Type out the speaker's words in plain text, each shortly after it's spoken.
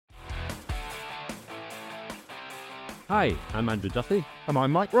Hi, I'm Andrew Duffy, And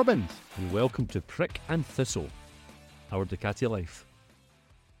I'm Mike Robbins. and welcome to Prick and Thistle, our Ducati life.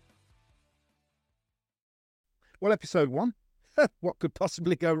 Well, episode 1. What could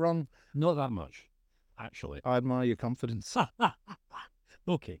possibly go wrong? Not that much, actually. I admire your confidence.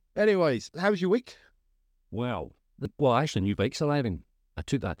 Okay. Anyways, how's your week? Well, actually, new bike's arriving. I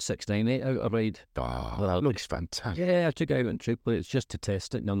took that 698 out a ride. Oh, it looks fantastic. Yeah, I took it out in trip plates just to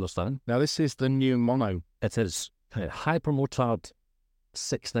test it and understand. Now, this is the new mono. It is a hypermotard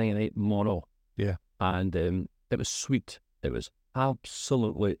 698 mono. Yeah. And it was sweet. It was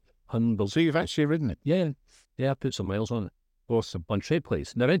absolutely unbelievable. So you've actually ridden it? Yeah, I put some miles on it. Awesome. On trade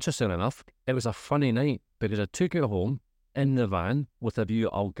place. Now, interesting enough, it was a funny night because I took it home in the van with a view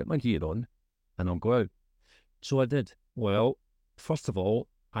I'll get my gear on and I'll go out. So I did. Well, first of all,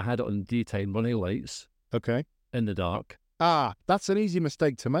 I had it on daytime running lights Okay. in the dark. That's an easy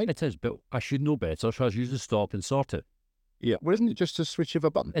mistake to make. It is, but I should know better, so I usually stop and sort it. Yeah. Well, isn't it just a switch of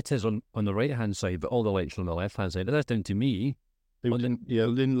a button? It is on the right-hand side, but all the lights are on the left-hand side. That's down to me. You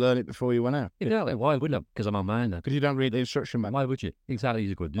didn't learn it before you went out. Exactly. Why wouldn't I? Because I'm a man. Because you don't read the instruction manual. Why would you? Exactly,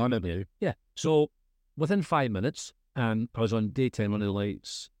 you could do. I never do. Yeah. So within 5 minutes, I was on daytime running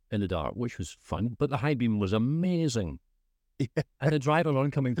lights in the dark, which was fun. But the high beam was amazing. Yeah. And the driver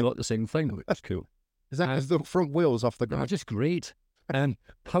oncoming got the same thing, which was cool. Is that because the front wheels off the They were ground? just great.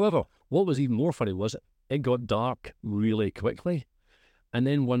 However, what was even more funny was it got dark really quickly. And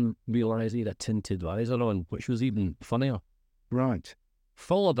then one realised he had a tinted visor on, which was even funnier. Right.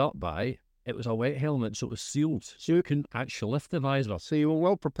 Followed up by, it was a wet helmet, so it was sealed. So you couldn't actually lift the visor. So you were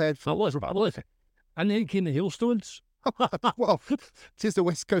well prepared for I was. And then came the hailstones. Well, it is the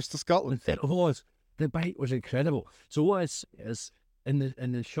west coast of Scotland. It was. The bike was incredible. So what is in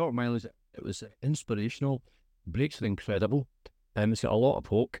the short mileage, it was inspirational. Brakes are incredible. It's got a lot of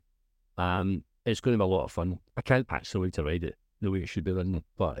poke. It's going to be a lot of fun. I can't actually wait to ride it the way it should be ridden.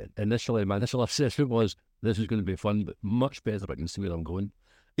 But initially, my initial assessment was this is going to be fun, but much better if I can see where I'm going.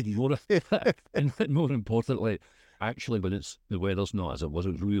 And more importantly, actually, when the weather's not as it was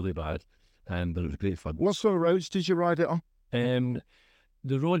really bad. But it was great fun. What sort of roads did you ride it on?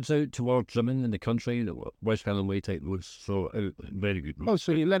 The roads out towards Drimmen in the country, the West Highland Way type roads, so very good. Oh,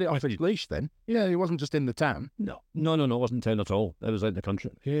 so you let it off its leash then? Yeah, it wasn't just in the town. No, it wasn't town at all. It was out in the country.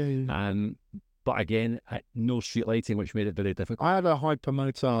 Yeah. But again, no street lighting, which made it very difficult. I had a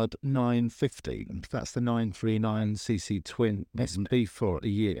Hypermotard 950. That's the 939cc twin SP for a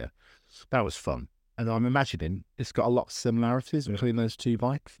year. That was fun. And I'm imagining it's got a lot of similarities between those two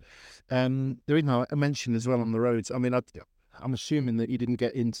bikes. The reason I mentioned as well on the roads, I mean, I'm assuming that you didn't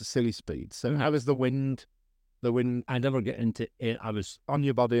get into silly speed. So how was the wind? I never get into it. I was On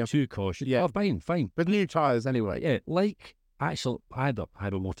your body? too cautious. Yeah. Oh, fine. With new tyres anyway. Yeah, actually, I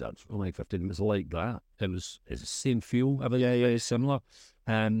had a motor for like 15. It was like that. It's the same feel. Everything is similar.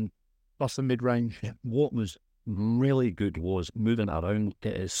 Plus the mid-range. What was really good was moving around.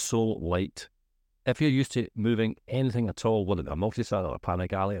 It is so light. If you're used to moving anything at all, whether it's a Multistrada or a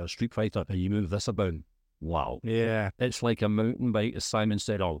Panigale or a Street Fighter, and you move this about, wow. Yeah. It's like a mountain bike, as Simon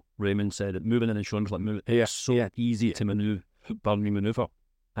said, or Raymond said, moving in insurance like moving. Yeah. It's so easy to maneuver.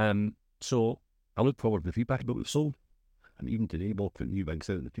 So I look forward to the feedback about what we've sold. And even today, we'll put new bikes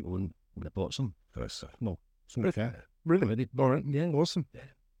out and the people when they bought some. Okay. Really? All right. Yeah. Awesome.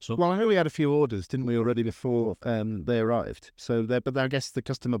 So, Well, I know we had a few orders, didn't we, already before they arrived. So, but I guess the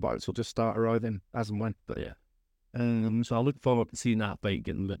customer bikes will just start arriving as and when. But yeah. So I look forward to seeing that bike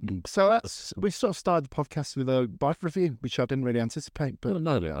getting written. So we sort of started the podcast with a bike review, which I didn't really anticipate. But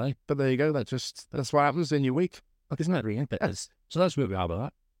Not really. but there you go. That's what happens in your week, isn't it? Really? So that's where we are with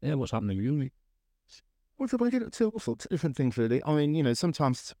that. Yeah, what's happening with you? What did I get to? All different things, really. I mean,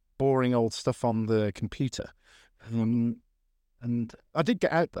 sometimes boring old stuff on the computer. And I did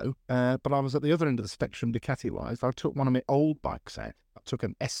get out though, but I was at the other end of the spectrum, Ducati-wise. I took one of my old bikes out. I took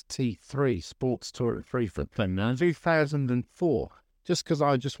an ST3 Sports Tourer 3 from 2004, just because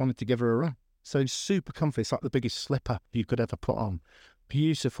I just wanted to give her a run. So super comfy. It's like the biggest slipper you could ever put on.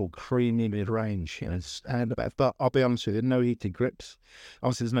 Beautiful, creamy mid-range. But I'll be honest with you, no heated grips.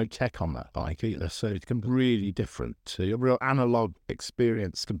 Obviously, there's no tech on that bike either, so it's really different to a real analog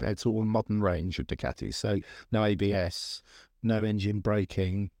experience compared to all the modern range of Ducati. So no ABS, no engine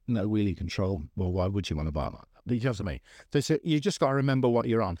braking, no wheelie control. Well, why would you want to buy that? You know what I mean? So you just got to remember what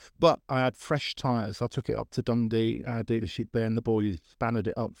you're on. But I had fresh tyres. I took it up to Dundee dealership there, and the boys spanned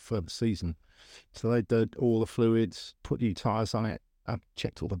it up for the season. So they did all the fluids, put new tyres on it, and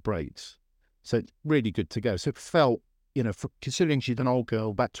checked all the brakes. So it's really good to go. So it felt, considering she's an old girl,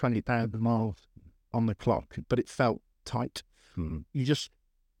 about 20,000 miles on the clock, but it felt tight. You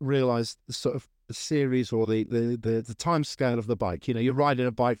realise the sort of the series or the time scale of the bike. You know, you're riding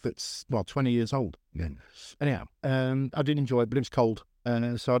a bike that's 20 years old. Yeah. Anyhow, I did enjoy it, but it was cold,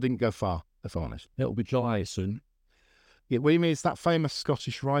 so I didn't go far, if I'm honest. It'll be July soon. Yeah, what do you mean? It's that famous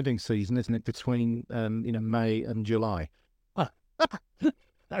Scottish riding season, isn't it? Between May and July,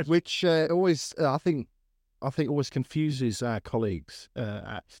 which always I think always confuses our colleagues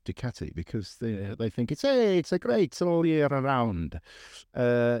at Ducati, because they think it's a great all year around,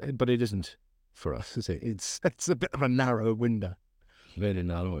 but it isn't for us, is it? It's a bit of a narrow window. Very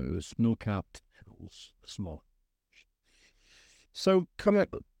narrow. It was snow-capped hills, small. So coming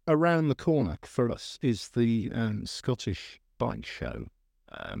up around the corner for us is the Scottish Bike Show,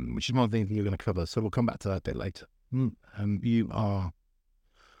 which is one of the things you're going to cover. So we'll come back to that a bit later. You are,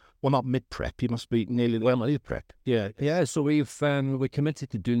 well, not mid-prep. You must be nearly mid-prep. Yeah. So we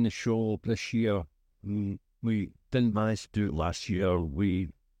committed to doing the show this year. We didn't manage to do it last year.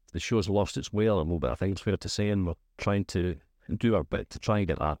 The show's lost its way a little bit, I think it's fair to say, and we're trying to do our bit to try and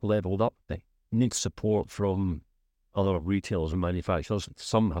get that leveled up. They need support from other retailers and manufacturers.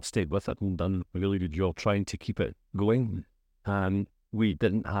 Some have stayed with it and done a really good job trying to keep it going. And we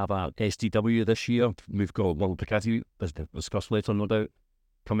didn't have a SDW this year. We've got World Ducati, as discussed later, no doubt,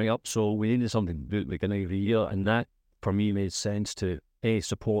 coming up. So we needed something to do at the beginning of the year, and that, for me, made sense to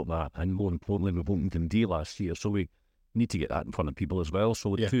support that. And more importantly, we've opened in D last year, so we need to get that in front of people as well. So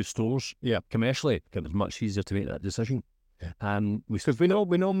with 2 stores, commercially, it was much easier to make that decision. And we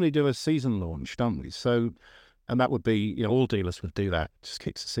normally do a season launch, don't we? So, and that would be, all dealers would do that, just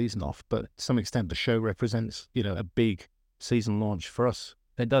kicks the season off. But to some extent, the show represents, a big season launch for us.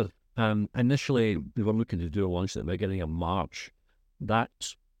 It does. Initially, we were looking to do a launch at the beginning of March.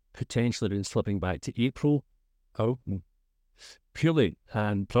 That's potentially been slipping back to April. Purely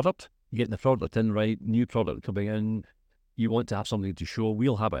product. You get the product in right, new product coming in. You want to have something to show.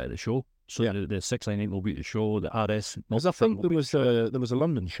 We'll have it at the show. So the 698 will be at the show. The RS. Because I think there was a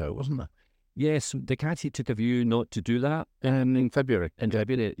London show, wasn't there? Yes, Ducati took a view not to do that in February.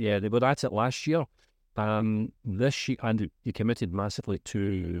 Yeah, they were at it last year. This year, and you committed massively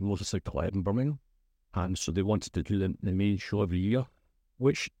to Motorcycle in Birmingham, and so they wanted to do the main show every year,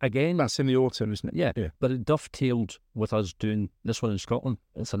 which again, that's in the autumn, isn't it? Yeah. But it dovetailed with us doing this one in Scotland.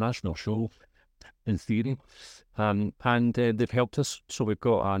 It's a national show, in theory, and they've helped us. So we've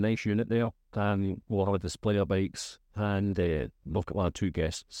got a nice unit there, and we'll have a display of bikes, and we've got 1 or 2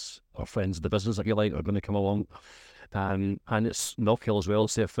 guests, or friends of the business, if you like, are going to come along. And it's Knockhill as well.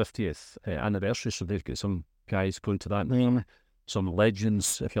 It's their 50th anniversary, so they've got some guys going to that, some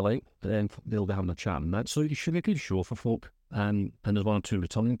legends, if you like. Then they'll be having a chat on that. So it should be a good show for folk. And there's 1 or 2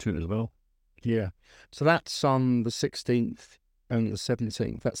 returning to it as well. Yeah. So that's on the 16th and the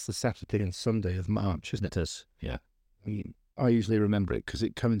 17th. That's the Saturday and Sunday of March, isn't it? It is, yeah. I usually remember it because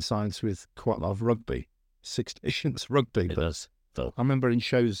it coincides with quite a lot of rugby. 6 editions rugby. It does. So. I remember in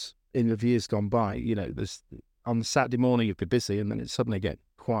shows in the years gone by, there's on the Saturday morning you'd be busy, and then it'd suddenly get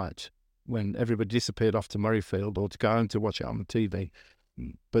quiet when everybody disappeared off to Murrayfield or to go home to watch it on the TV.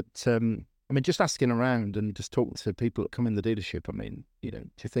 But just asking around and just talking to people that come in the dealership, do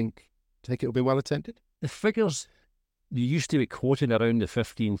you think it'll be well attended? The figures, you used to be quoted around the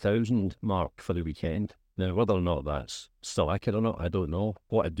 15,000 mark for the weekend. Now, whether or not that's still accurate or not, I don't know.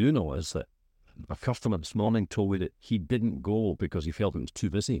 What I do know is that a customer this morning told me that he didn't go because he felt it was too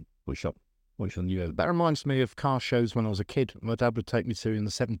busy, which I knew. That reminds me of car shows when I was a kid. My dad would take me to in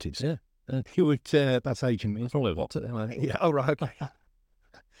the 70s. Yeah. He would, that's aging me. Probably what it then. Yeah, oh, right, okay.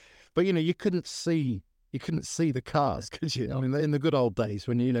 But, you couldn't see the cars, could you? In the good old days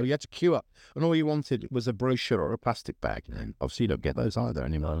when, you had to queue up and all you wanted was a brochure or a plastic bag. And obviously you don't get those either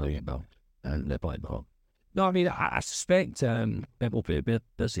anymore. No. And they're like that. No, I suspect it will be a bit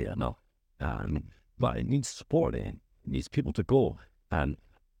busier now. But it needs support, it needs people to go. And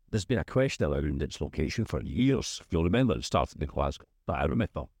there's been a question around its location for years. If you'll remember, it started in Glasgow. But I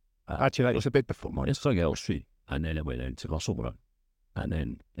remember. Actually, that was a bit before mine. It's Sturgill Street, and then it went out to Russellborough, and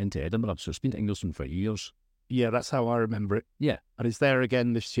then into Edinburgh. So it's been in Ingleson for years. Yeah, that's how I remember it. Yeah. And it's there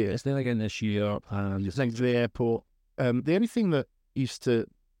again this year. It's there again this year. And it's next to the airport. The only thing that used to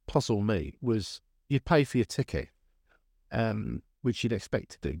puzzle me was you'd pay for your ticket, which you'd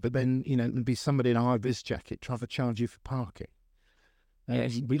expect to do. But then, there'd be somebody in a high-vis jacket trying to charge you for parking.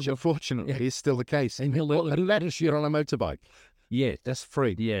 Which unfortunately is still the case. Unless you're on a motorbike. Yeah. That's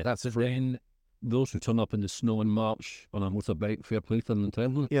free. Yeah. That's free. Then those who turn up in the snow in March on a motorbike, fair play to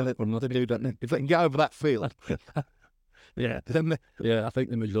them. Yeah, they do, don't they? If they can get over that field. Yeah. I think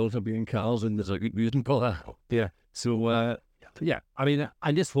the majority will be in cars, and there's a good reason for that. Yeah. So,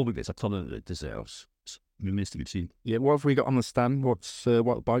 I just hope it's a tournament that deserves remains to be seen. Yeah, what have we got on the stand?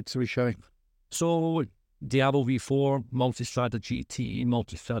 What bikes are we showing? So, Diablo V4, Multistrada GT,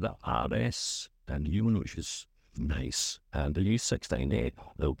 Multistrada RS, and Human, which is nice. And the new 698,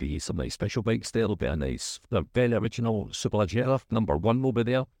 there'll be some nice special bikes there. There'll be a nice, the very original Superleggera, #1 will be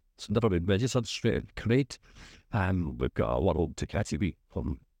there. It's never been registered, straight crate. We've got a World Ducati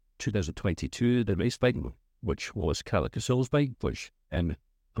from 2022, the race bike, which was Carlo Casul's bike, which, in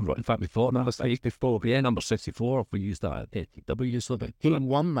fact, we thought that was before, yeah, number 64, we used that at ATW. So He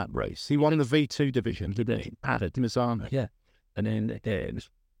won that race. He won the V2 division, didn't he? At Misano. Yeah. And then it was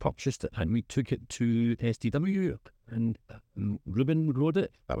purchased it, and we took it to SDW, and Ruben rode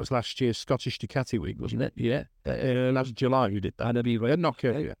it. That was last year's Scottish Ducati week, wasn't it? Yeah. Last July you did that. And I'd be right.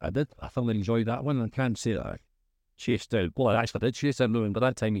 Knocker. I did. I thoroughly enjoyed that one. I can't say that I chased down. Well, I actually did chase down Ruben, but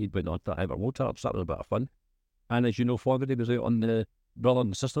that time he'd been on that Ever Motor, so that was a bit of fun. And as you know, Fogarty was out on the brother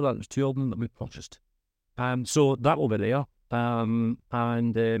and sister. That was 2 of them that we purchased. So that will be there. And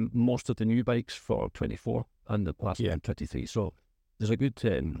most of the new bikes for 24 and the last 23. So there's a good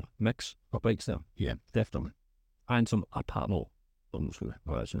mix of bikes there. Yeah, definitely. And some apparel ones with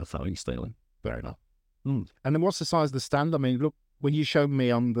a Ferrari styling. Fair enough. And then what's the size of the stand? I mean, look, when you showed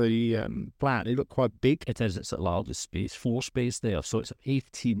me on the plan, it looked quite big. It is. It's a largest space, 4 space there. So it's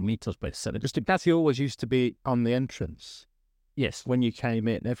 18 metres by 7. Because Ducati always used to be on the entrance. Yes. When you came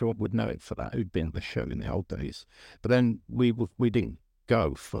in, everyone would know it for that, who'd been at the show in the old days. But then we didn't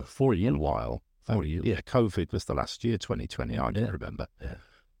go for 4 years. A while. 4 years. Yeah, COVID was the last year, 2020, I don't remember. Yeah.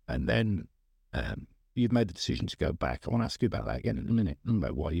 And then you've made the decision to go back. I want to ask you about that again in a minute,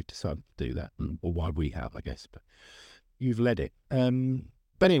 about why you've decided to do that, or why we have, I guess. But you've led it.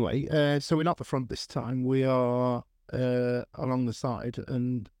 But anyway, so we're not the front this time. We are along the side,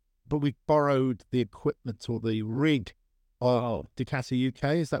 but we borrowed the equipment or the rig of Ducati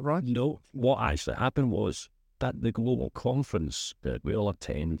UK, is that right? No. What actually happened was that the global conference that we all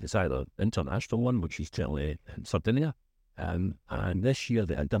attend is either international one, which is generally in Sardinia, and this year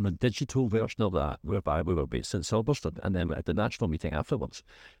they had done a digital version of that, whereby we were based in Silverstone, and then we had the national meeting afterwards.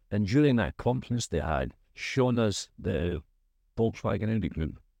 And during that conference, they had shown us the Volkswagen Audi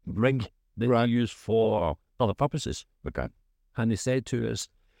Group rig they use for other purposes. Okay. And they said to us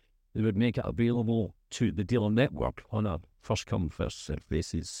they would make it available to the dealer network on a first-come, first-served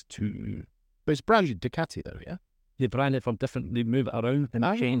basis to... But it's branded Ducati, though, yeah? They brand it from different... They move it around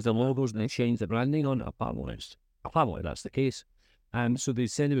and change the logos and they change the branding on it. Apparently that's the case. And so they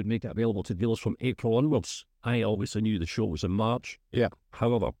said they would make it available to dealers from April onwards. I obviously knew the show was in March. Yeah.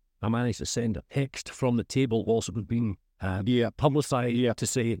 However, I managed to send a text from the table also being publicised to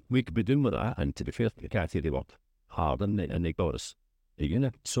say we could be doing with that. And to be fair to Ducati, they worked hard and they got us a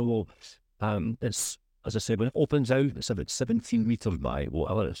unit. So it's, as I said, when it opens out, it's about 17 metres by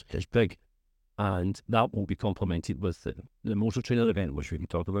whatever it is. It's big. And that will be complemented with the Motor Trainer event, which we can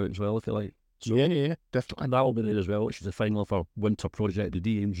talk about as well, if you like. So, yeah, definitely. And that will be there as well, which is the final of our winter project, the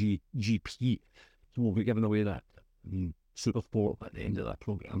DMG GP. So we'll be giving away that Super Sport at the end of that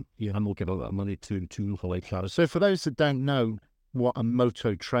programme. Yeah, and we'll give out that money to like cars. So for those that don't know what a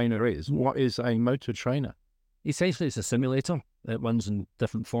Moto Trainer is, what is a Moto Trainer? Essentially, it's a simulator. It runs in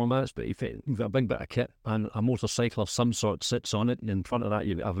different formats, but if you've got a big bit of kit and a motorcycle of some sort sits on it, and in front of that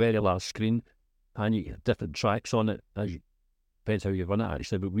you've got a very large screen, and you get different tracks on it, depends how you run it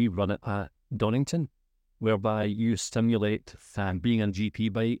actually, but we run it at Donington, whereby you simulate being on a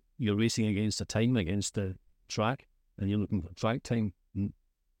GP bike, you're racing against the time, against the track, and you're looking for track time.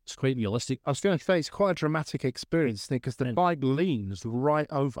 It's quite realistic. I was going to say, it's quite a dramatic experience because the bike leans right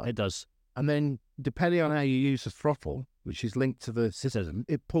over. It does. And then, depending on how you use the throttle, which is linked to the system,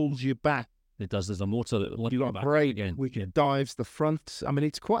 it pulls you back. It does. There's a motor that you got a brake again, which dives the front. I mean,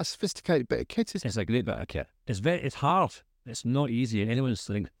 it's quite a sophisticated bit of kit. It's a great bit of kit. It's hard. It's not easy. Anyone's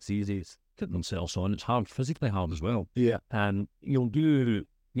think it's easy. It's putting themselves on. It's hard, physically hard as well. Yeah. And you'll do,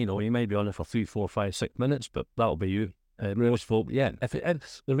 you might be on it for 3, 4, 5, 6 minutes, but that'll be you. Most folk, if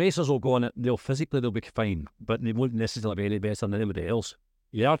the racers will go on it, they'll be fine, but they won't necessarily be any better than anybody else.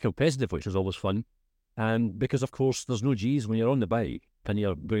 They are competitive, which is always fun. And because, of course, there's no G's when you're on the bike and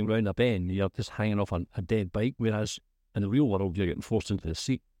you're going round a bend, you're just hanging off on a dead bike, whereas in the real world, you're getting forced into the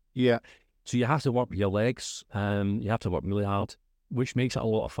seat. Yeah. So you have to work with your legs, you have to work really hard, which makes it a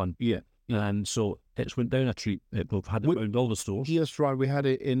lot of fun. Yeah. And so it's went down a treat. We've had it around all the stores. Yes, right. We had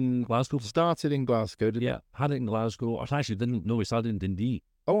it in Glasgow. Started in Glasgow. Had it in Glasgow. I actually didn't know we started in Dundee.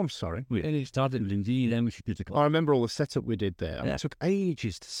 Oh, I'm sorry. We started in Dundee, then we did the I remember all the setup we did there. It took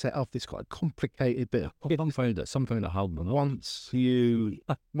ages to set up. It's quite a complicated bit. Some found it hard. Once you've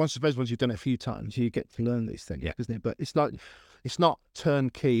done it a few times, you get to learn these things, isn't it? But it's like It's not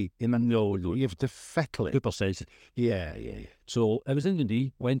turnkey in a No, you have to feckle it. super sensitive. Yeah. So I was in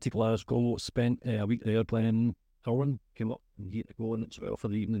Dundee, went to Glasgow, spent a week there playing Irwin, came up and he had to go in at 12 for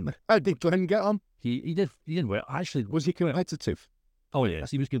the evening. How did Glenn get on? He did well. Actually, Was he competitive? oh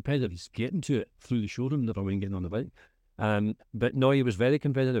yes, he was competitive. He's getting to it through the showroom, never mind getting on the bike. But no, he was very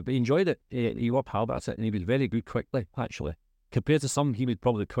competitive. But he enjoyed it. He worked hard at it, and he was very good quickly, actually. Compared to some, he was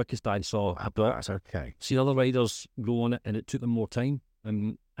probably the quickest I saw. That's okay. Seen other riders go on it, and it took them more time.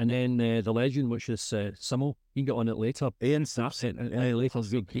 And then the legend, which is Simmel, he got on it later. Ian That's it. Later,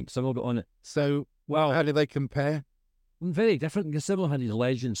 Simmel got on it. So, well, how do they compare? Very different, because Simmel had his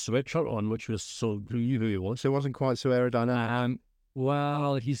legend sweatshirt on, which was so you knew who he was. So it wasn't quite so aerodynamic.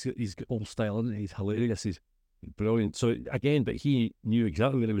 Well, he's got old style, isn't he? He's hilarious. He's brilliant. So again, but he knew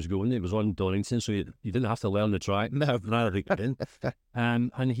exactly where he was going. It was on Donington, so you didn't have to learn the track. No. Neither did he.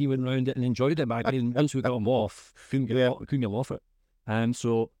 And he went round it and enjoyed it. But again, once we got him off, couldn't get him off it.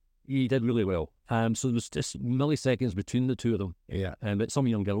 So he did really well. So there was just milliseconds between the two of them. Yeah. But some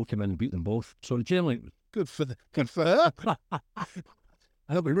young girl came in and beat them both. So generally, Good for her.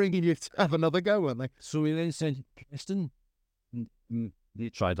 They'll be ringing you to have another go, won't they? so we then sent Preston. They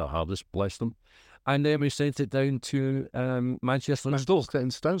tried their hardest, bless them. And then we sent it down to Manchester and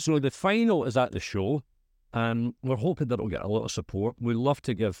Stoke. So the final is at the show. We're hoping that it'll get a lot of support. We'd love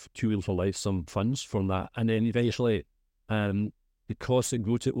to give Two Wheels for Life some funds from that. And then eventually, the costs that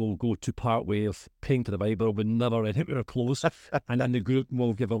go to it will go to part way of paying for the bike, but we'll never anywhere close. And then the group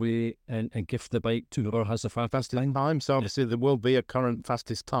will give away and gift the bike to whoever has the fastest time. So obviously there will be a current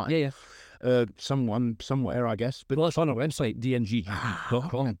fastest time. Yeah. Someone, somewhere, I guess. But it's on our website,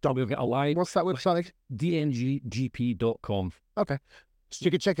 dngp.com. We'll get a live. What's that website? dnggp.com. Okay. So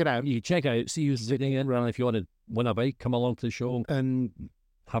you can check it out. You can check out, see who's sitting in, and if you want to win a bike, come along to the show And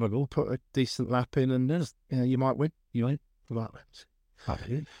have a go. put a decent lap in and you might win. You might.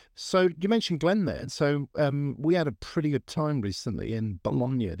 So you mentioned Glenn there. So we had a pretty good time recently in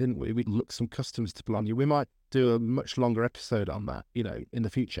Bologna, didn't we? We looked some customs to Bologna. We might do a much longer episode on that, in the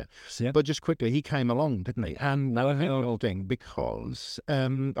future. Yeah. But just quickly, he came along, didn't he? And heralding, because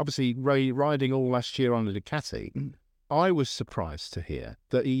obviously riding all last year on the Ducati, I was surprised to hear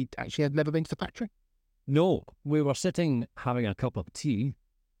that he actually had never been to the factory. No, we were sitting having a cup of tea.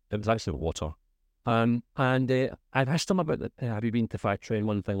 It was actually water. And I asked him about it. Have you been to the factory? And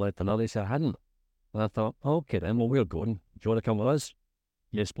one thing led to another. He said, I hadn't. And I thought, okay then, well, we're going. Do you want to come with us?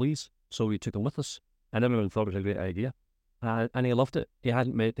 Yes, please. So we took him with us. And everyone thought it was a great idea. And he loved it. He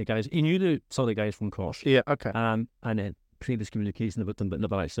hadn't met the guys. He knew some of the guys from Corse. Yeah, okay. And then previous communication about them, but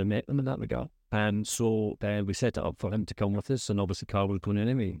never actually met them in that regard. And so we set it up for him to come with us. And obviously, Carl was going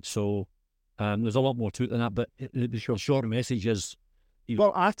anyway. So there's a lot more to it than that. But the short message is,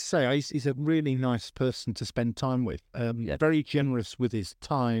 well, I have to say, he's a really nice person to spend time with. Very generous with his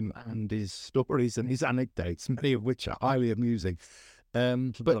time and his stories and his anecdotes, many of which are highly amusing.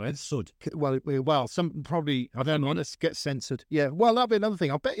 But some probably, I don't know, let's get censored. Yeah, well, that'll be another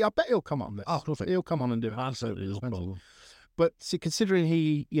thing. I bet he'll come on this. Oh, perfect. He'll come on and do it. Absolutely, no problem. But see, considering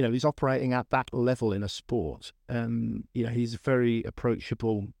he's operating at that level in a sport, he's a very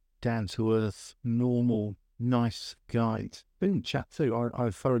approachable, down to earth, normal, nice guy. Been chat too. I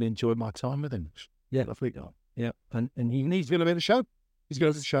thoroughly enjoyed my time with him. Yeah, lovely guy. Yeah, and he's going to be in the show. He's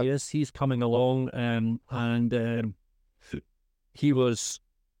going to the show. Yes, he's coming along, and he was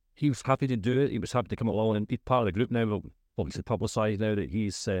happy to do it. He was happy to come along and be part of the group now. But obviously, publicised now that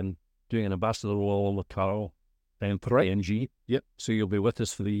he's doing an ambassador role with Carl for ING. Yep. So you'll be with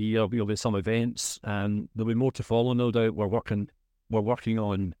us for the year. There'll be some events, and there'll be more to follow, no doubt. We're working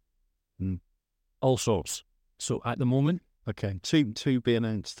on all sorts. So at the moment. Okay, to be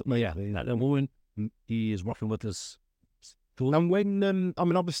announced. Yeah, at the moment, he is working with us. And when,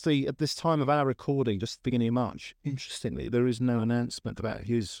 obviously, at this time of our recording, just beginning of March, interestingly, there is no announcement about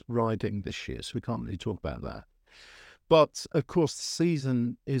his riding this year, so we can't really talk about that. But, of course, the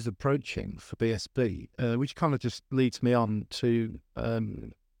season is approaching for BSB, which kind of just leads me on to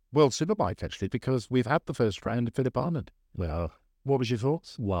World Superbike, actually, because we've had the first round of Phillip Island. Well, what was your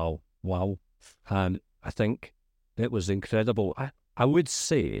thoughts? Wow. And I think it was incredible. I would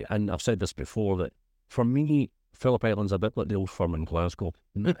say, and I've said this before, that for me, Phillip Island's a bit like the old firm in Glasgow.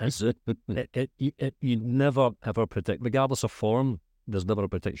 You never ever predict, regardless of form, there's never a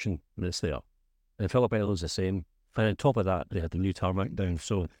prediction that's there. And Phillip Island's the same. And on top of that, they had the new tarmac down.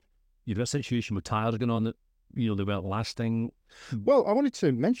 So you've got a situation with tyres going on that, they weren't lasting. Well, I wanted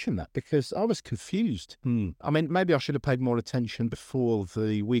to mention that because I was confused. I mean, maybe I should have paid more attention before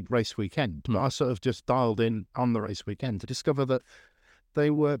the race weekend, but I sort of just dialed in on the race weekend to discover that they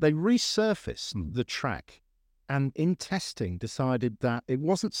resurfaced the track and in testing decided that it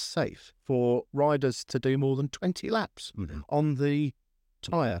wasn't safe for riders to do more than 20 laps on the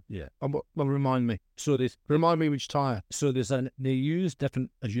tyre. Yeah. Well, remind me. So Remind me which tyre. So they use different,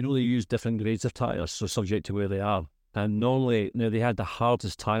 as you know, they use different grades of tyres, so subject to where they are. And normally, now they had the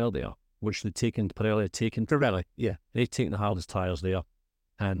hardest tyre there, which Pirelli had taken. Pirelli, yeah. They'd taken the hardest tyres there,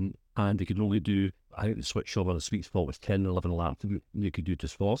 and they could only do, I think they switched over the sweet spot was 10 and 11 laps. They could do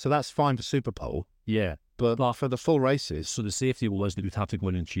just 4. So that's fine for Superpole. Yeah. But for the full races. So the safety was they would have to go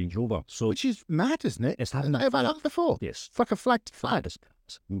in and change over. So which is mad, isn't it? It's Hasn't ever done before. Yes. It's like a flag to flag.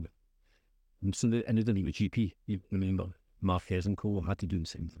 And so they didn't even GP. You remember Marquez and Co had to do the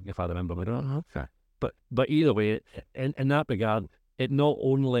same thing, if I remember right. Okay. But either way, in that regard, it not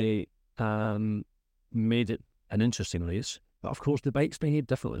only made it an interesting race, but of course the bikes behaved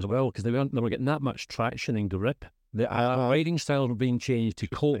differently as well, because they were getting that much traction and grip. The riding styles were being changed to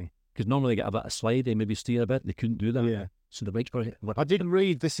cope, because normally they get a bit of slide, they maybe steer a bit, they couldn't do that. Yeah. So the bikes were... I did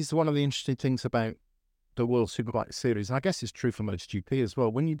read, this is one of the interesting things about the World Superbike Series, and I guess it's true for MotoGP as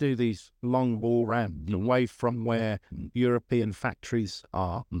well. When you do these long wall rounds away from where European factories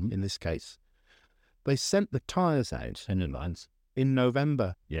are, in this case, they sent the tyres out in advance in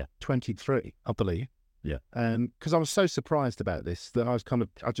November 23, I believe. Yeah. Because I was so surprised about this that I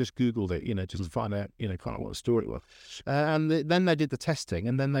just Googled it, just to find out, kind of what the story was. And then they did the testing,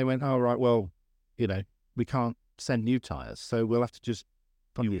 and then they went, oh, right, well, we can't send new tyres, so we'll have to just...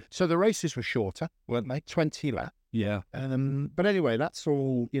 So the races were shorter, weren't they? 20 laps. Yeah. But anyway, that's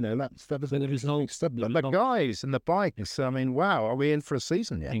all, that was the result. The guys and the bikes, I mean, wow, are we in for a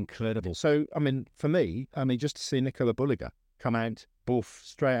season yet? Incredible. So, I mean, for me, just to see Nicola Bulliger come out, both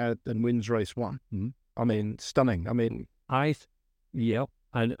straight out and wins race 1. Mm-hmm. I mean, stunning. I mean... and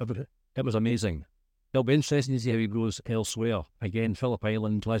it was amazing. It'll be interesting to see how he goes elsewhere. Again, Phillip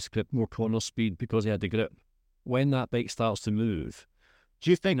Island, less grip, more corner speed because he had the grip. When that bike starts to move... Do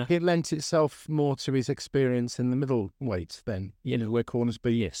you think it lent itself more to his experience in the middle weights then? Where corner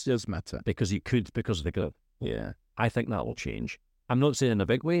speed does matter? Because of the grip. Yeah. I think that will change. I'm not saying in a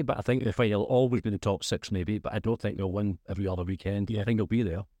big way, but I think he'll always be in the top 6 maybe, but I don't think he'll win every other weekend. Yeah. I think he'll be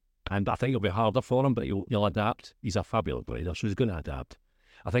there. And I think it'll be harder for him, but he'll adapt. He's a fabulous rider, so he's going to adapt.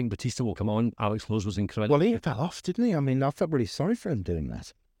 I think Batista will come on. Alex Lowes was incredible. Well, he fell off, didn't he? I mean, I felt really sorry for him doing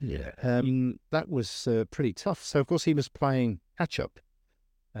that. Yeah. That was pretty tough. So, of course, he was playing catch-up.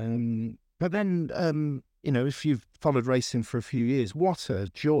 But then, if you've followed racing for a few years, what a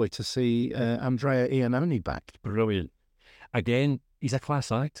joy to see Andrea Iannone back. Brilliant. Again, he's a class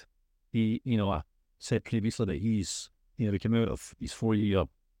act. I said previously that he came out of his 4-year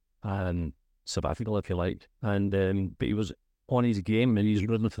sabbatical, if you like, and but he was on his game and he's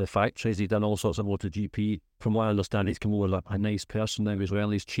running to the factories. He's done all sorts of MotoGP. From what I understand, he's come over a nice person now as well.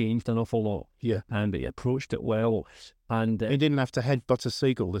 He's changed an awful lot. Yeah. And he approached it well. And he didn't have to headbutt a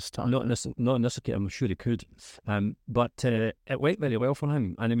seagull this time. Not in this occasion, I'm sure he could. But it went very well for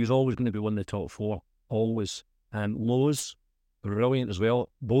him. And he was always going to be one of the top 4. Always. Lowes, brilliant as well.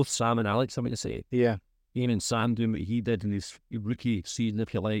 Both Sam and Alex, I'm going to say. Yeah. Even Sam doing what he did in his rookie season,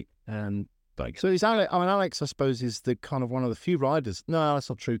 if you like. So is Alex, I suppose, is the kind of one of the few riders. No, that's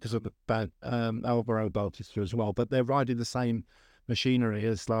not true because of Alvaro Bautista as well. But they're riding the same machinery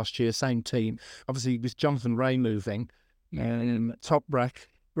as last year, same team. Obviously, with Jonathan Ray moving, Top Rack,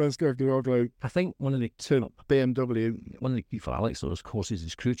 I think one of the BMW. One of the key for Alex, though, of course, is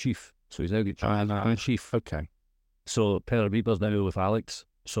his crew chief. So he's now got crew chief. Okay. So Pere Riba's now with Alex.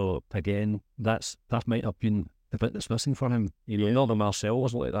 So again, that might have been the bit that's missing for him. Not Marcel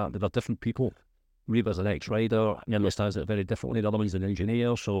wasn't like that. There are different people. Riba's an ex-rider. He understands it very differently. The other one's an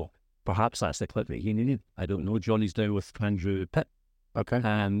engineer. So perhaps that's the clip that he needed. I don't know. Johnny's now with Andrew Pitt. Okay.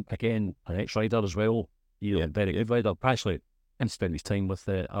 Again, an ex-rider as well. Very good rider. Actually, and spent his time with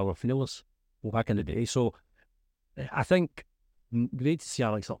our finalists back in the day. So I think great to see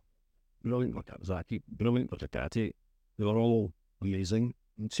Alex up. Brilliant with Kawasaki. Brilliant with Ducati. They were all amazing.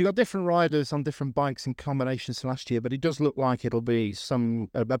 So you got different riders on different bikes in combinations to last year, but it does look like it'll be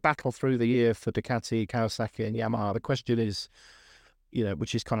a battle through the year for Ducati, Kawasaki, and Yamaha. The question is,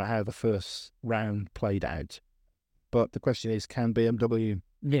 which is kind of how the first round played out. But the question is, can BMW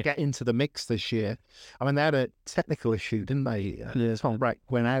get into the mix this year? I mean, they had a technical issue, didn't they? Tom Brack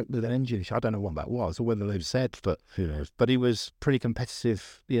went out with an engine issue. I don't know what that was or whether they've said, but he was pretty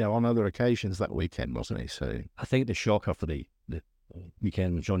competitive, on other occasions that weekend, wasn't he? So I think the shocker for the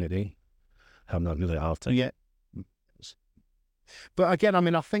weekend with Johnny Day, having a really hard time. Yeah. But again, I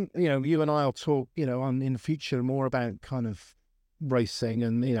mean, I think, you and I will talk, in the future more about kind of racing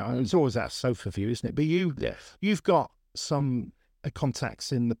and, it's always that sofa view, isn't it? But you've got some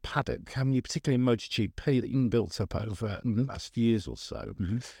contacts in the paddock, haven't you, particularly in MotoGP, that you've built up over the last few years or so.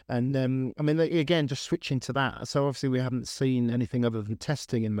 And I mean, again, just switching to that. So obviously we haven't seen anything other than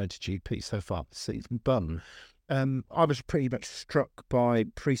testing in MotoGP so far this season. But I was pretty much struck by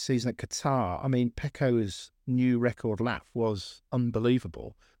pre-season at Qatar. I mean, Pecco's new record lap was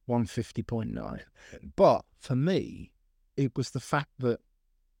unbelievable, 150.9. But for me, it was the fact that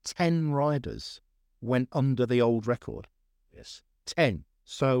 10 riders went under the old record. Yes. 10.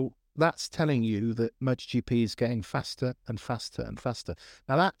 So that's telling you that MotoGP is getting faster and faster and faster.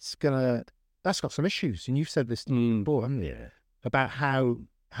 Now that's got some issues, and you've said this before, haven't you? About how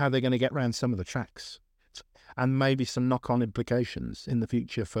they're going to get around some of the tracks, and maybe some knock-on implications in the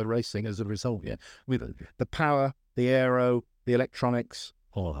future for racing as a result. Yeah, with the power, the aero, the electronics,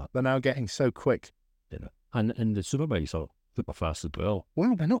 all that. They're now getting so quick. Yeah. And the superbikes are super fast as well.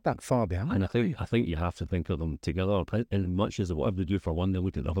 Well, they're not that far behind. And I think you have to think of them together. And much as whatever they do for one, they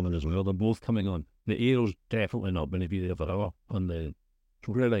look at the other one as well. They're both coming on. The aero's definitely not going to be there forever on the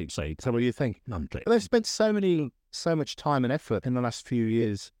rear outside. So what do you think? They've spent so much time and effort in the last few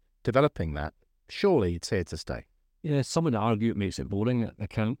years developing that. Surely it's here to stay. Yeah, some would argue it makes it boring. I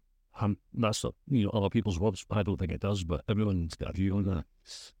can't. That's other people's words. I don't think it does, but everyone's got a view on that.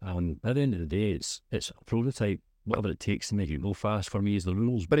 And at the end of the day, it's a prototype. Whatever it takes to make it go fast for me is the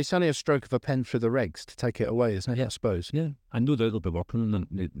rules. But it's only a stroke of a pen through the regs to take it away, isn't it? Yeah, I suppose. Yeah, I know they'll be working on them.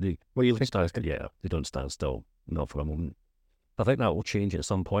 What do you think? They don't stand still, not for a moment. I think that will change at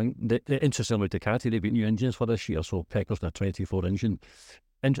some point. Interesting with Ducati, they've got new engines for this year, so Pecco's in a 24 engine.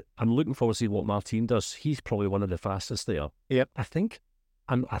 And I'm looking forward to see what Martin does. He's probably one of the fastest there. Yep. I think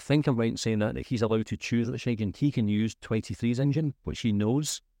I'm right in saying that he's allowed to choose which engine. He can use 23's engine, which he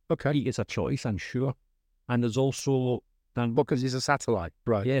knows. Okay. He gets a choice, I'm sure. And there's also because he's a satellite,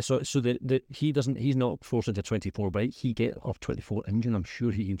 right? Yeah, so he's not forced into 24 bike. He gets off 24 engine. I'm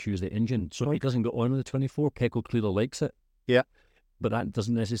sure he can choose the engine. So he doesn't go on with the 24. Pecco clearly likes it. Yeah, but that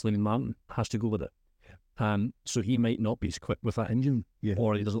doesn't necessarily mean Martin has to go with it. So he might not be as quick with that engine,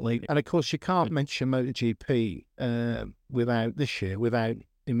 or he doesn't like it. And of course, you can't mention MotoGP without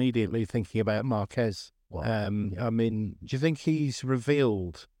immediately thinking about Marquez. Wow. I mean, do you think he's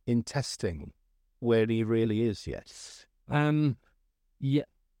revealed in testing where he really is yet?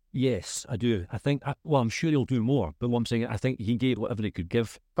 Yes, I do. I think, I'm sure he'll do more, but what I'm saying, I think he gave whatever he could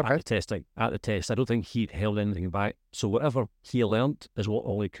give at the testing. At the test, I don't think he'd held anything back. So whatever he learnt is what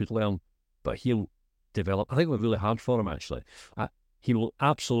all he could learn, but he'll develop. I think it was really hard for him, actually. He will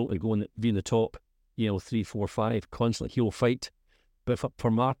absolutely go and be in the top, 3, 4, 5 constantly. He'll fight. But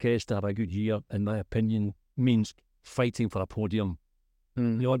for Marquez to have a good year, in my opinion, means fighting for a podium.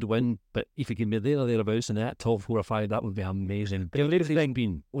 The odd win, but if he can be there or thereabouts in that top 4 or 5, that would be amazing.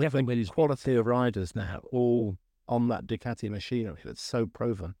 Everybody's quality of riders now, all on that Ducati machinery that's so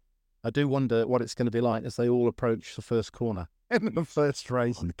proven. I do wonder what it's going to be like as they all approach the first corner in the first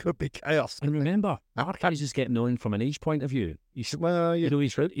race. It could be chaos. And remember, Marquez is just getting on from an age point of view. He's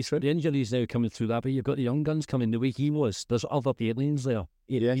the injuries now coming through that, but you've got the young guns coming the way he was. There's other aliens there.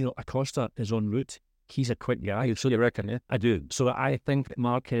 Yeah. Acosta is en route. He's a quick guy. So you reckon, yeah? I do. So I think that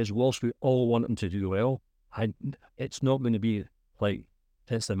Marquez, whilst we all want him to do well, it's not going to be like,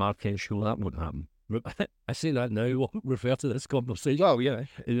 it's the Marquez show. That won't happen. I say that now. We'll refer to this conversation. Oh yeah,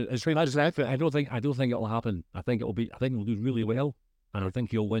 I don't think it'll happen. I think he'll do really well, and I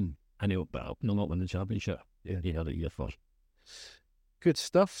think he'll win. And he'll not win the championship. Yeah, the year first. Good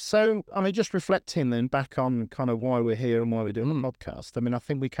stuff. So, I mean, just reflecting then back on kind of why we're here and why we're doing the podcast. I mean, I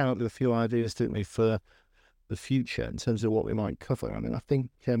think we came up with a few ideas, didn't we, for the future in terms of what we might cover. I mean, I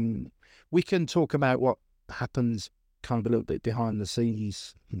think we can talk about what happens kind of a little bit behind the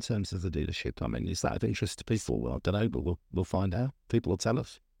scenes in terms of the dealership. I mean, is that of interest to people? Well, I don't know, but we'll find out. People will tell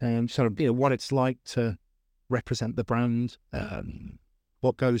us. Sort of, what it's like to represent the brand,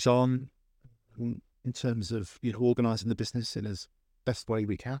 what goes on in terms of, organising the business in as best way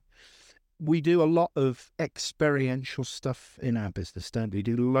we can. We do a lot of experiential stuff in our business, don't we? We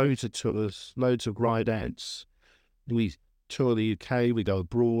do loads of tours, loads of ride outs. We tour the UK, we go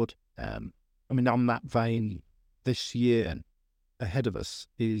abroad. I mean, on that vein, this year ahead of us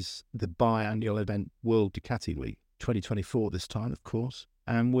is the biannual event World Ducati Week 2024 this time, of course.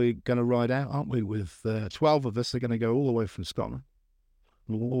 And we're going to ride out, aren't we? With 12 of us are going to go all the way from Scotland,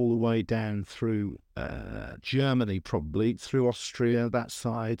 all the way down through Germany, probably, through Austria, that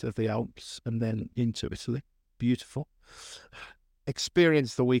side of the Alps, and then into Italy. Beautiful.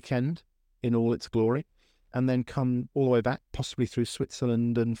 Experience the weekend in all its glory, and then come all the way back, possibly through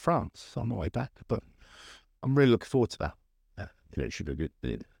Switzerland and France on the way back. But I'm really looking forward to that. It should be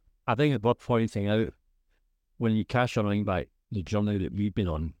good. I think it's worth pointing out, when you cash your money back, the journey that we've been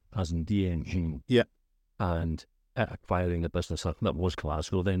on as in DNG. Yeah. And acquiring the business that was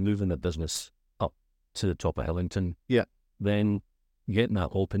Glasgow, then moving the business up to the top of Hillington. Yeah. Then getting that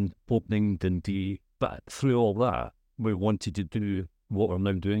opening Dundee. But through all that, we wanted to do what we're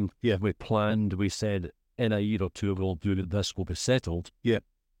now doing. Yeah. We planned, we said, in a year or two, we'll do this, we'll be settled. Yeah.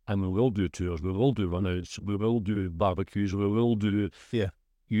 And we will do tours, we will do run-outs, we will do barbecues, we will do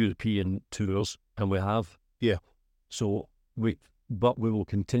European tours, and we have. Yeah. So we will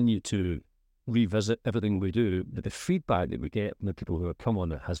continue to revisit everything we do. The feedback that we get from the people who have come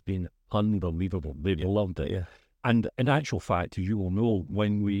on it has been unbelievable. They've loved it. Yeah. And in actual fact, you will know,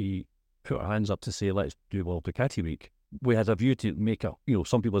 when we put our hands up to say, let's do World Ducati Week, we had a view to make a,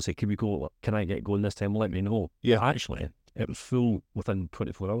 some people say, can I get going this time? Let me know. Yeah. Actually, it was full within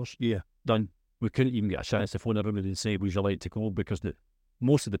 24 hours. Yeah. Done. We couldn't even get a chance to phone everybody and say, would you like to go? Because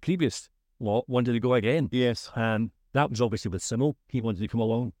most of the previous lot wanted to go again. Yes. And that was obviously with Simmel. He wanted to come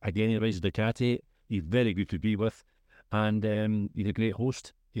along. Again, he raised Ducati. He's very good to be with. And he's a great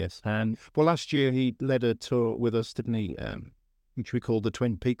host. Yes. Well, last year he led a tour with us, didn't he? Which we called the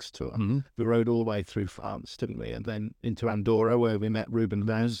Twin Peaks Tour. Mm-hmm. We rode all the way through France, didn't we? And then into Andorra, where we met Ruben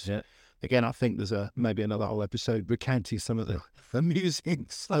Vaz. Yeah. Again, I think there's maybe another whole episode recounting some of the amusing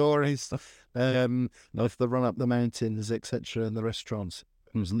stories of the run up the mountains, etc., and the restaurants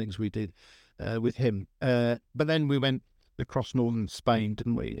and things we did with him. But then we went across northern Spain,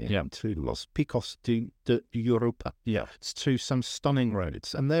 didn't we? Yeah. To Los Picos de Europa. Yeah. It's to some stunning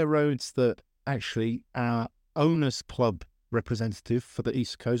roads. And they're roads that actually our owners club representative for the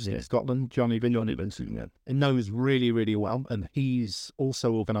East Coast in Scotland, Johnny Vincent, knows really, really well. And he's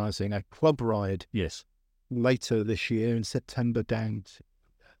also organising a club ride later this year in September down to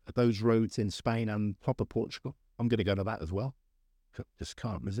those roads in Spain and proper Portugal. I'm going to go to that as well. Just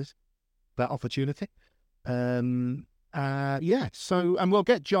can't resist that opportunity. So, and we'll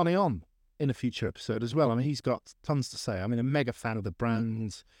get Johnny on in a future episode as well. I mean, he's got tons to say. I mean, a mega fan of the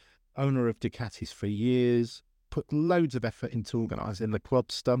brands, owner of Ducatis for years, put loads of effort into organising the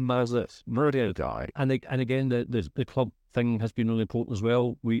club stuff. Murder guy. And again, the club thing has been really important as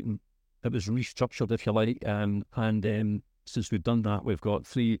well. It was restructured, if you like, and since we've done that, we've got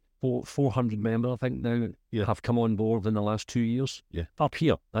 400 members, I think, now have come on board in the last 2 years. Yeah. Up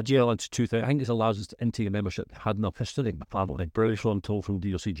here, that year into 2000, I think this allows us to intake a membership that had enough history, apparently. British on toll from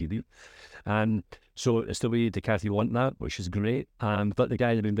DOCGD. And so it's the way Ducati want that, which is great. But the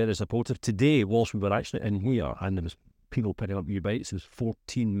guys have been very supportive. Today, whilst we were actually in here, and there was people picking up new bikes, there's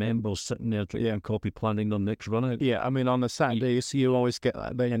 14 members sitting there drinking coffee, planning their next run out. Yeah, I mean, on a Saturday, so you always get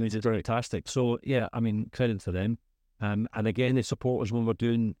that. And it's fantastic. So, yeah, I mean, credit to them. And again, they support us when we're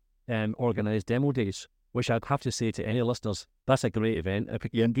doing organised demo days, which I'd have to say to any listeners, that's a great event. If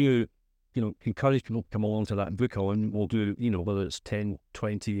you can do, encourage people to come along to that and book on, we'll do, whether it's 10,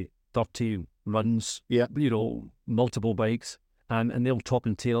 20, 30 runs, multiple bikes, and they'll top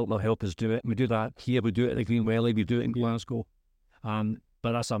and tail it, they'll help us do it. We do that here, we do it at the Green Welly, we do it in Glasgow. But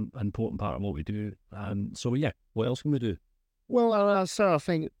that's an important part of what we do. So, what else can we do? Well, so I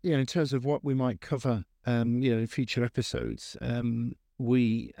think, in terms of what we might cover, in future episodes,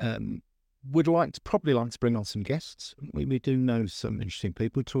 we would probably like to bring on some guests. We do know some interesting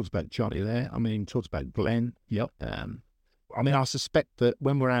people. We talked about Johnny there. I mean, talked about Glenn. Yep. I suspect that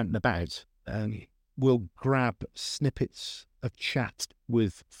when we're out and about, we'll grab snippets of chat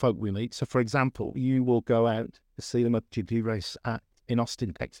with folk we meet. So, for example, you will go out to see the MotoGP race in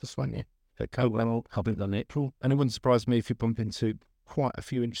Austin, Texas, won't you? At Coke I'll be there in April. And it wouldn't surprise me if you bump into quite a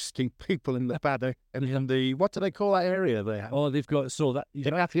few interesting people in the paddock and the, what do they call that area there? Oh, they've got,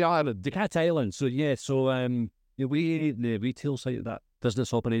 Ducati Island. Ducati Island. So, the retail side of that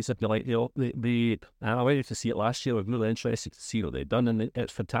business operates, if you like, I went to see it last year. I was really interested to see what they've done, and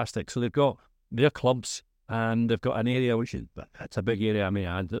it's fantastic. So they've got their clubs, and they've got an area it's a big area. I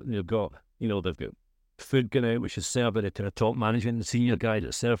mean, they've got food going out, which is served to the top management and senior guys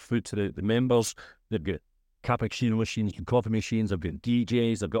that serve food to the members. They've got cappuccino machines and coffee machines. They've got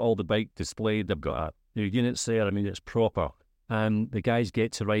DJs. They've got all the bike displayed. They've got units there. I mean, it's proper. And the guys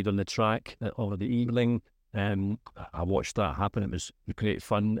get to ride on the track over the evening. I watched that happen. It was great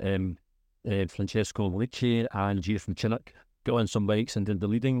fun. Francesco Lici and Gio from Chinook got on some bikes and did the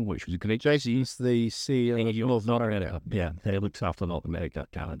leading, which was great. Jason's the CEO of North America. Yeah, he looks after North America,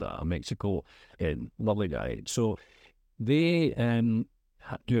 Canada, Mexico. Lovely guy. So they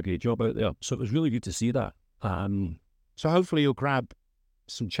do a great job out there. So it was really good to see that. So hopefully you'll grab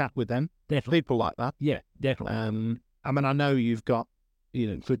some chat with them. Definitely. People like that. Yeah, definitely. I mean, I know you've got,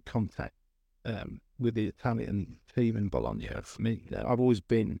 good contact with the Italian team in Bologna. For me, I've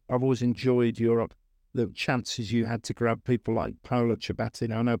always enjoyed Europe the chances you had to grab people like Paolo Ciabatti.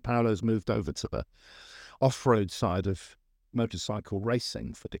 Now, I know Paolo's moved over to the off-road side of motorcycle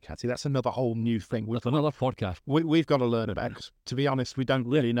racing for Ducati. That's another whole new thing. That's another podcast. We've got to learn about, 'cause to be honest, we don't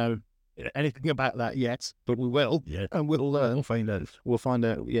really know anything about that yet, but we will. Yeah. And we'll learn. We'll find out. We'll find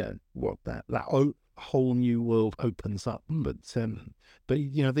out, what that whole new world opens up. But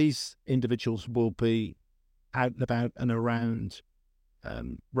you know, these individuals will be out and about and around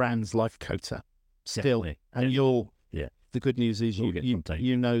Rand's Life Kota still, Definitely. and the good news is We'll get some time.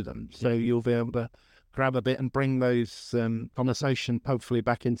 you know them, so you'll be able to grab a bit and bring those conversation hopefully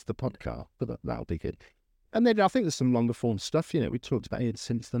back into the podcast. But that'll be good. And then I think there's some longer form stuff. You know, we talked about Ian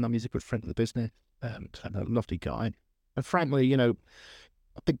Simpson. He's a good friend of the business, and a lovely guy. And frankly, you know,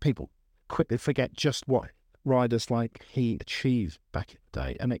 I think people quickly forget just what riders like he achieved back in the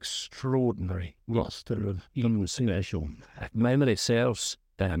day. An extraordinary roster of special. If memory serves,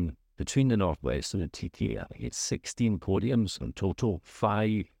 between the Northwest and the TT, I think it's 16 podiums in total,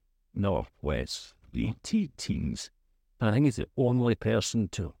 5 Northwest TT teams. And I think he's the only person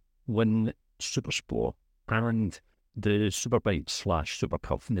to win Supersport and the Superbike / Super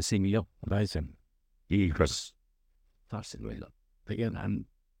Cup in the same year. amazing. He was fascinating. Again, and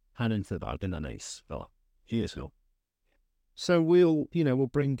hand into the bargain, a nice fella. Years ago. So we'll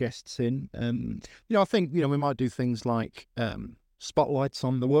bring guests in. I think, we might do things like spotlights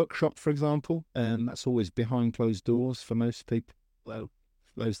on the workshop, for example. That's always behind closed doors for most people. Well,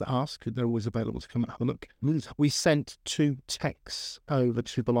 those that ask, they're always available to come and have a look. We sent 2 techs over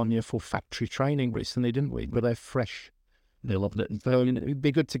to Bologna for factory training recently, didn't we? But they're fresh. They loved it. So it'd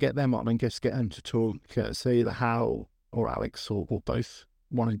be good to get them on and just get them to talk, say either Hal or Alex or both,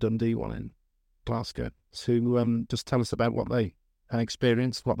 one in Dundee, one in Glasgow, to just tell us about what they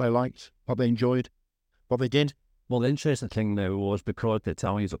experienced, what they liked, what they enjoyed, what they did. Well, the interesting thing now was because the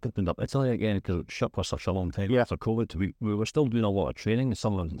Italians have opened up Italy again, because it shut for such a long time after COVID. We were still doing a lot of training,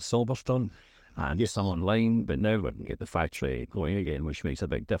 some in Silverstone and some online, but now we can get the factory going again, which makes a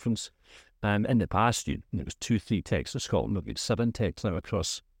big difference. In the past, it was 2-3 techs in Scotland. We've got 7 techs now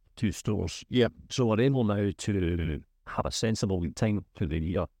across 2 stores. Yeah. So we're able now to have a sensible lead time to the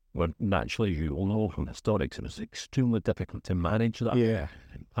year. Where naturally, you all know from historics, it was extremely difficult to manage that. Yeah.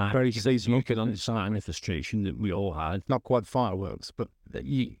 Very seasonal. You can understand the frustration that we all had. Not quite fireworks, but That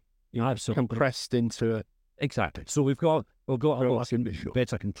you have some compressed into a... Exactly. So we've got a lot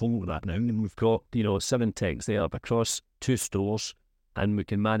better control of that now, and we've got 7 techs there across 2 stores, and we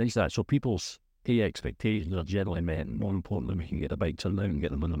can manage that. So people's key expectations are generally met. More importantly, we can get the bikes on now and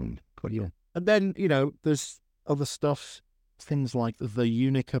get them on them. And then there's other stuff, things like the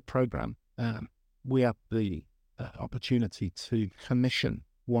Unica program. We have the opportunity to commission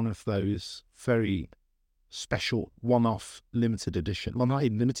one of those very special one-off limited edition. Well, not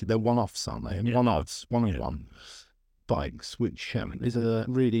even limited, they're one-offs, aren't they? Yeah. One-offs, one-on-one bikes, which is a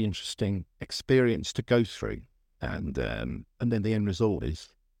really interesting experience to go through. And then the end result is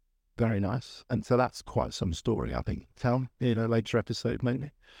very nice. And so that's quite some story, I think. Tell in a later episode,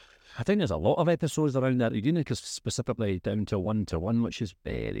 maybe. I think there's a lot of episodes around that. The Unica specifically down to 1-to-1, which is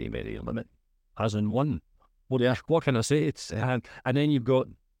very, very limited. As in one. Well, what can I say? It's and then you've got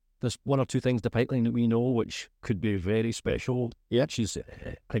there's 1 or 2 things the pipeline that we know which could be very special. Yeah. Which is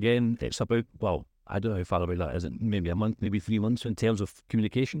again, it's about I don't know how far away that is. Maybe a month, maybe 3 months in terms of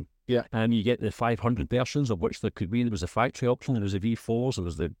communication. Yeah. And you get the 500 versions of which there could be. There was a factory option. There was a V4s. There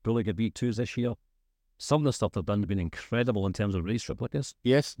was the Bulliga V2s this year. Some of the stuff they've done has been incredible in terms of race replicas.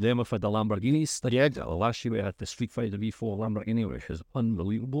 Yes. Then we've had the Lamborghinis. Last year we had the Street Fighter V4 Lamborghini, which is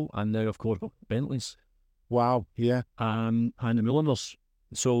unbelievable. And now, of course, Bentleys. Wow. Yeah. And the Milliners.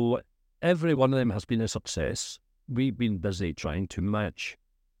 So every one of them has been a success. We've been busy trying to match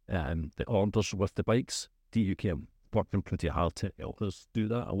the orders with the bikes. DUK working pretty hard to help us do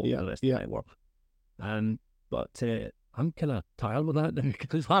that. A lot of the rest of the work. But I'm kind of tired with that now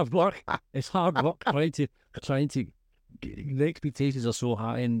because it's hard work. It's hard work trying to the expectations are so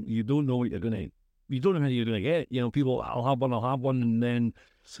high, and you don't know what you're going to. You don't know how you're going to get. People, I'll have one, and then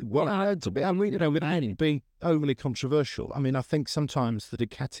without being overly controversial. I mean, I think sometimes the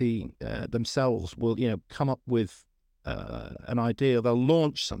Ducati themselves will, come up with an idea. They'll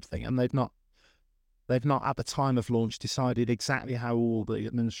launch something, and they've not at the time of launch decided exactly how all the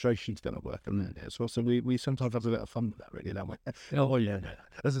administration's going to work. And so we sometimes have a bit of fun with that, really, don't we? Oh yeah,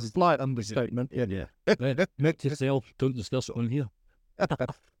 There's a slight understatement. Yeah. Make yourself, don't discuss it on here.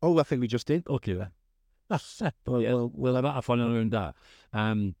 Oh, I think we just did. Okay then. We'll have a bit of fun around that.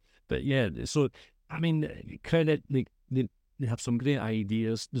 But yeah, so I mean, credit the they have some great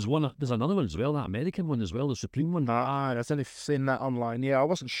ideas. There's another one as well, that American one as well, the Supreme one. I've only seen that online. Yeah, I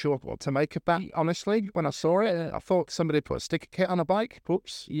wasn't sure what to make of that, honestly. When I saw it, I thought somebody put a sticker kit on a bike.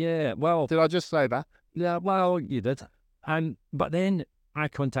 Oops. Yeah, well, Did I just say that? yeah, well, you did. But then I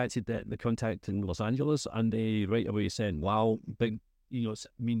contacted the contact in Los Angeles, and they right away said, "Wow, big,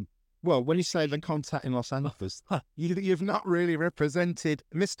 Well, when you say the contact in Los Angeles, you've not really represented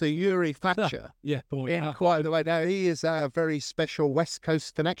Mr. Yuri Thatcher yeah, in quite a way. Now, he is a very special West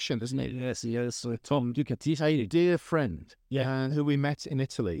Coast connection, isn't he? yes, Tom Ducati, Dear friend, Yeah. who we met in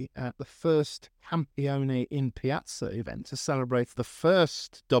Italy at the first Campione in Piazza event to celebrate the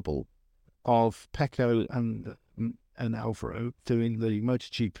first double of Pecco and Alvaro doing the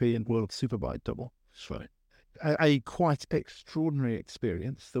MotoGP and World Superbike double. That's right. A quite extraordinary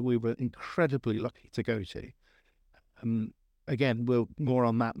experience that we were incredibly lucky to go to. Again, we'll more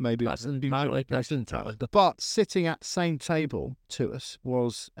on that maybe. That's entirely. But sitting at the same table to us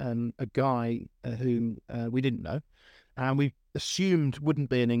was a guy who we didn't know, and we assumed wouldn't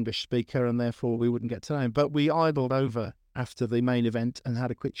be an English speaker, and therefore we wouldn't get to know him. But we idled over after the main event and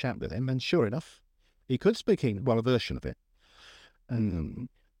had a quick chat with him, and sure enough, he could speak English, well, a version of it.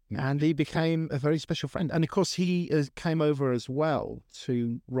 And he became a very special friend. And of course, he came over as well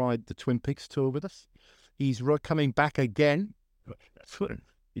to ride the Twin Peaks tour with us. He's coming back again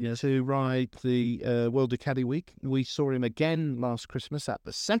to ride the World Ducati Week. We saw him again last Christmas at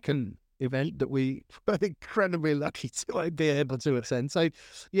the second event that we were incredibly lucky to be able to attend. So,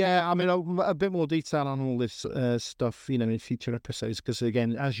 yeah, I mean, a bit more detail on all this stuff, in future episodes, because,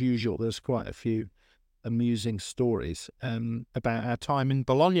 again, as usual, there's quite a few amusing stories about our time in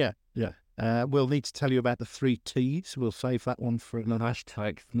Bologna. Yeah. We'll need to tell you about the 3 T's. We'll save that one for another.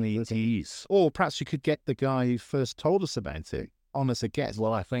 Hashtag 3 T's. Or perhaps you could get the guy who first told us about it on as a guest.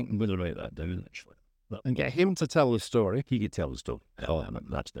 Well, I think I'm going to write that down, actually. And get him to tell the story. He could tell the story. Oh,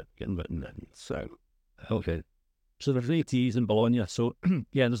 that's it. Getting written down. So, okay. So the 3 T's in Bologna. So,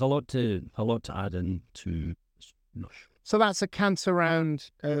 yeah, there's a lot to add into. So that's a cant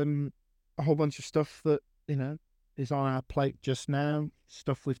around a whole bunch of stuff that, is on our plate just now.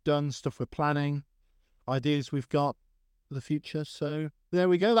 Stuff we've done, stuff we're planning, ideas we've got for the future. So there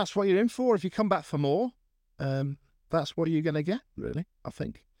we go. That's what you're in for. If you come back for more, that's what you're going to get, really, I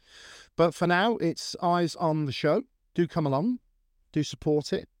think. But for now, it's eyes on the show. Do come along. Do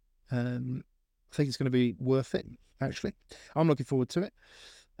support it. I think it's going to be worth it, actually. I'm looking forward to it.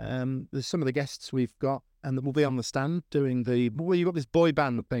 There's some of the guests we've got, and that will be on the stand doing you've got this boy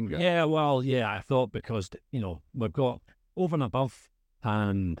band thing. Yeah, well, yeah, I thought because, we've got over and above,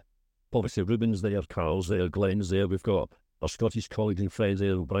 and obviously Ruben's there, Carl's there, Glenn's there. We've got our Scottish colleague and friend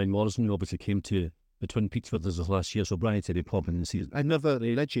there, Brian Morrison, who obviously came to the Twin Peaks with us last year. So Brian said he'd pop in and see another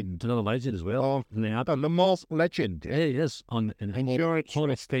legend. Another legend as well. Oh, the most legend. Yeah, he is. On Hall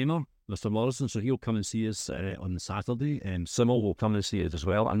of Famer, Mr. Morrison. So he'll come and see us on Saturday. And Simmel will come and see us as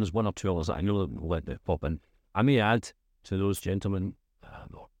well. And there's one or two others that I know that will let it pop in. I may add to those gentlemen,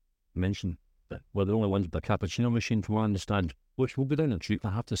 mention that we're the only ones with a cappuccino machine, from what I understand, which will be down a treat,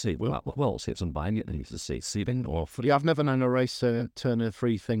 I have to say. Well, say it's on buying it, and you to say saving or free. Yeah, I've never known a racer turn a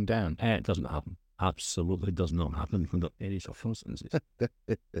free thing down. It doesn't happen. Absolutely does not happen under any circumstances.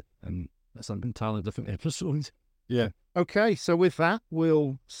 That's an entirely different episode. Yeah. Okay, so with that,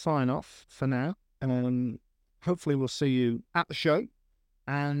 we'll sign off for now. Hopefully we'll see you at the show.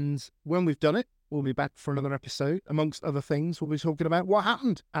 And when we've done it, we'll be back for another episode. Amongst other things, we'll be talking about what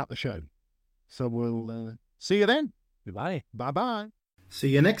happened at the show. So we'll see you then. Goodbye. Bye-bye. See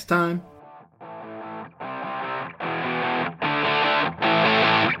you next time.